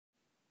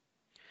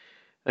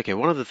Okay,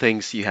 one of the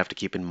things you have to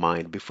keep in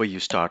mind before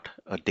you start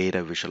a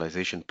data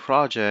visualization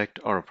project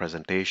or a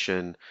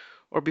presentation,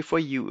 or before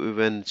you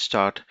even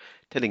start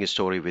telling a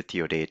story with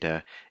your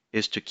data,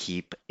 is to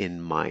keep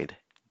in mind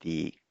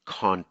the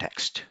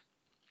context.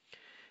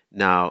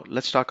 Now,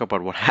 let's talk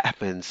about what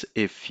happens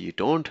if you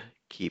don't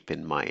keep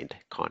in mind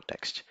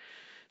context.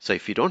 So,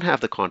 if you don't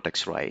have the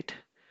context right,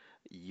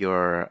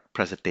 your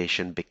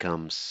presentation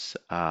becomes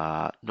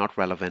not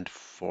relevant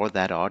for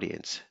that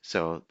audience.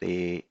 So,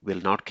 they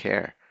will not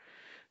care.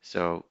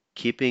 So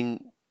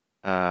keeping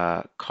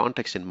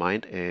context in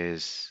mind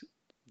is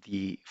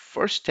the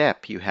first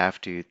step you have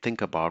to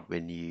think about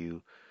when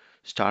you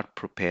start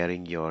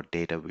preparing your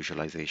data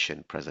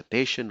visualization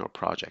presentation or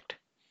project.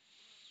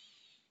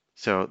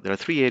 So there are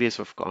three areas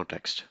of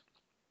context: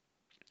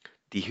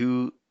 the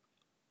who,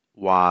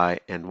 why,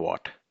 and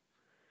what.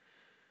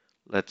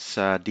 Let's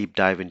deep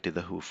dive into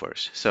the who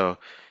first. So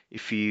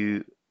if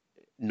you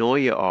know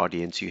your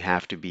audience, you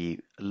have to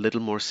be a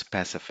little more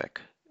specific.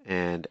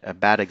 And a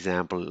bad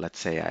example, let's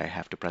say I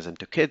have to present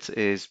to kids,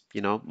 is,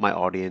 my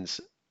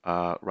audience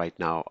right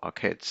now are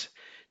kids.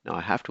 Now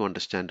I have to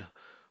understand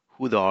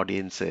who the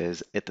audience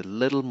is at a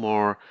little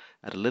more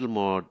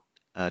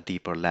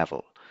deeper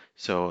level.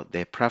 So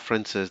their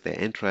preferences, their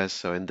interests.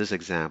 So in this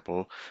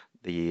example,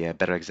 the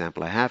better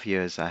example I have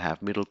here is I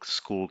have middle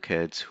school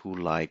kids who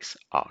likes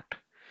art.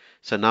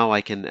 So now I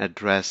can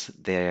address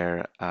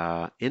their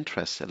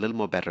interests a little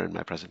more better in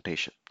my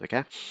presentation.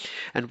 Okay.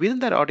 And within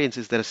that audience,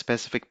 is there a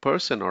specific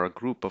person or a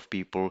group of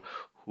people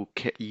who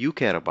you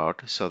care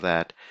about so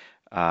that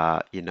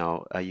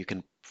you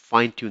can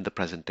fine tune the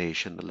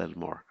presentation a little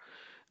more?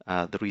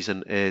 The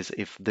reason is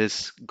if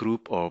this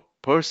group or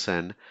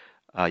person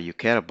you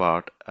care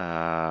about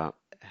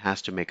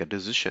has to make a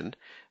decision,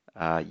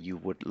 you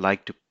would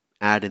like to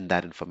add in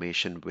that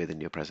information within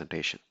your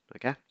presentation.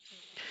 Okay.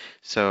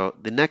 So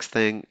the next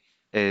thing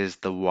is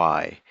the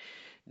why.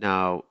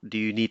 Now, do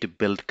you need to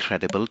build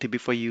credibility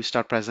before you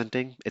start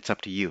presenting? It's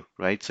up to you,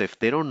 right? So if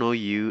they don't know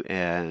you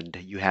and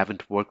you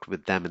haven't worked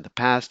with them in the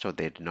past or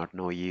they do not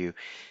know you,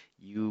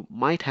 you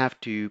might have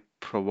to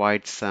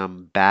provide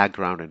some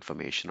background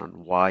information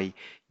on why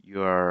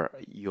you're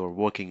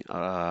working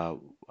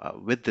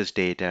with this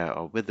data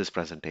or with this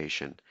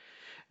presentation.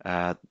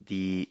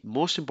 The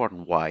most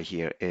important why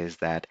here is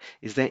that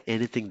is there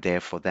anything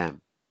there for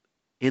them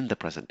in the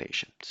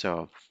presentation?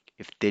 So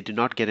if they do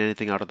not get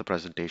anything out of the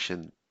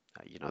presentation,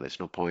 there's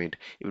no point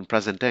even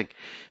presenting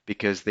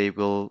because they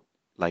will,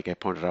 like I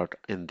pointed out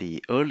in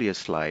the earlier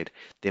slide,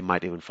 they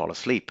might even fall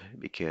asleep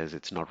because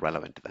it's not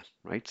relevant to them,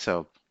 right?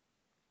 So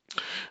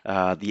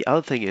the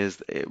other thing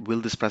is,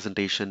 will this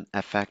presentation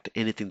affect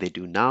anything they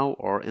do now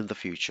or in the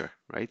future,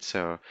 right?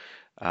 So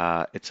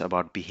it's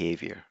about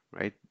behavior,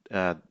 right?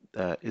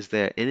 Is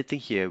there anything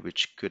here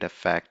which could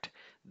affect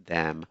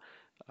them,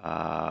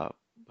 uh,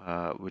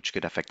 which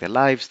could affect their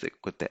lives, that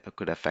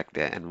could affect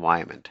their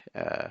environment?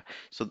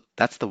 So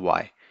that's the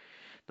why.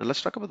 Now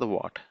let's talk about the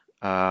what.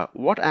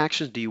 What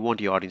actions do you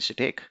want your audience to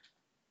take,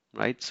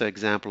 right? So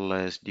example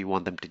is, do you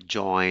want them to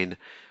join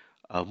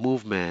a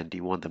movement? Do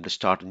you want them to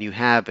start a new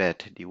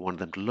habit? Do you want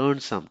them to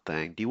learn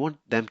something? Do you want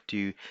them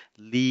to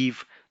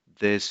leave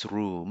this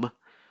room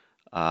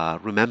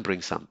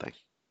remembering something,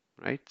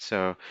 right?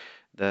 So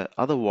the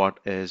other what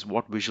is,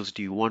 what visuals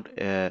do you want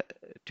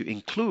to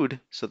include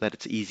so that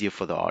it's easier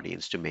for the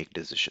audience to make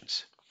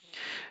decisions?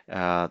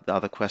 The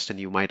other question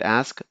you might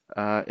ask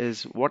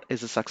is, what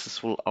is a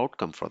successful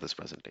outcome for this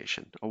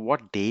presentation? Or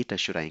what data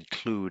should I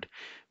include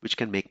which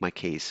can make my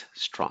case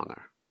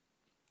stronger?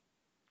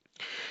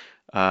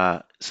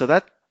 So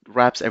that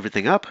wraps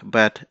everything up,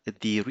 but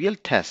the real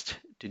test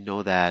to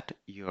know that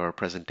your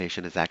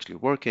presentation is actually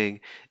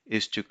working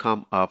is to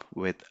come up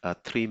with a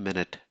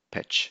 3-minute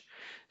pitch.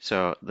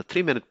 So the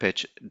 3-minute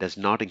pitch does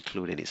not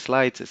include any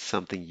slides. It's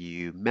something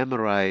you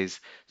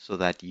memorize so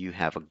that you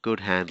have a good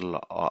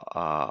handle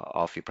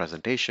of your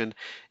presentation.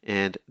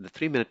 And the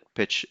 3-minute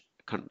pitch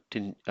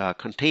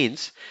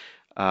contains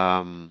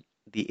the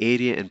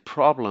area and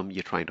problem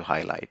you're trying to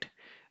highlight,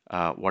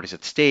 what is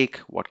at stake,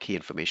 what key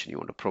information you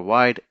want to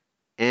provide,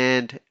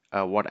 and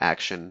what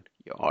action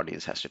your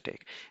audience has to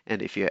take.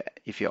 And if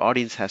your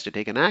audience has to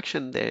take an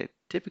action, there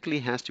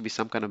typically has to be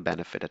some kind of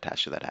benefit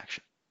attached to that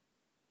action.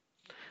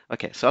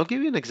 Okay, so I'll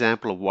give you an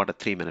example of what a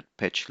 3-minute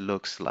pitch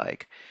looks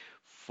like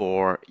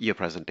for your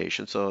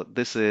presentation. So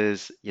this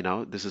is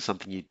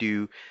something you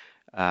do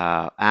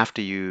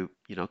after you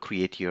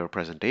create your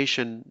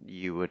presentation.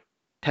 You would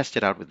test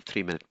it out with a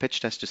 3-minute pitch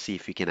test to see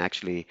if you can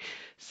actually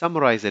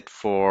summarize it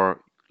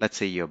for, let's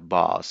say, your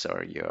boss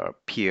or your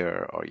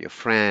peer or your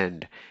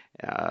friend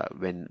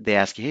when they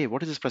ask you, hey,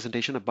 what is this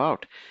presentation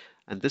about?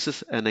 And this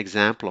is an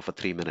example of a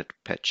 3-minute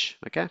pitch.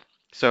 Okay,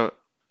 so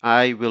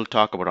I will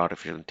talk about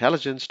artificial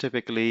intelligence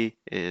typically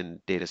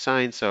in data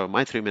science. So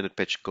my 3-minute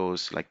pitch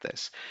goes like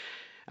this.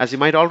 As you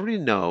might already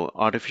know,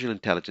 artificial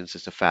intelligence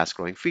is a fast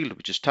growing field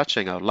which is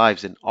touching our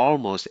lives in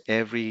almost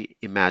every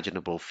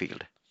imaginable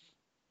field.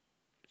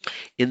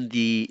 In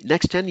the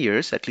next 10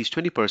 years, at least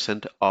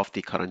 20% of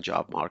the current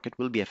job market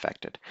will be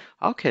affected.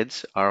 Our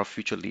kids are our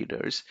future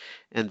leaders,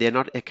 and they're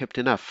not equipped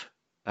enough.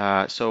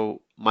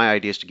 So my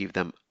idea is to give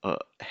them a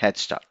head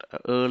start,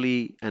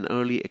 an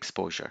early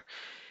exposure.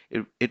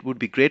 It would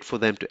be great for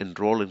them to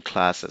enroll in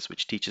classes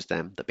which teaches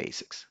them the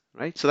basics,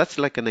 right? So that's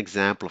like an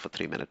example of a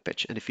 3-minute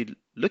pitch. And if you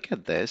look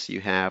at this,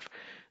 you have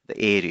the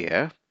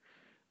area,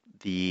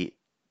 the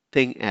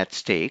thing at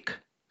stake,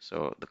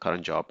 so the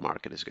current job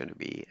market is going to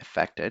be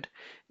affected,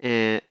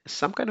 and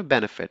some kind of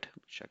benefit,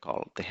 which I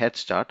call the head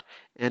start,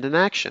 and an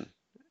action.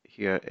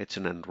 Here it's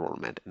an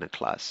enrollment in a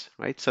class,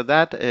 right? So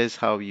that is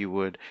how you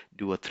would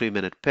do a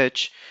 3-minute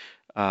pitch,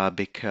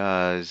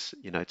 because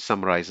it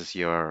summarizes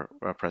your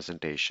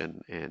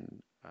presentation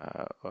in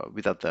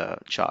without the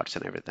charts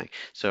and everything.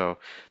 So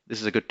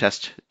this is a good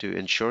test to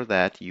ensure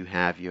that you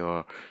have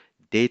your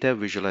data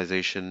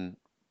visualization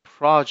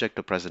project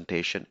or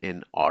presentation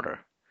in order.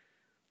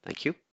 Thank you.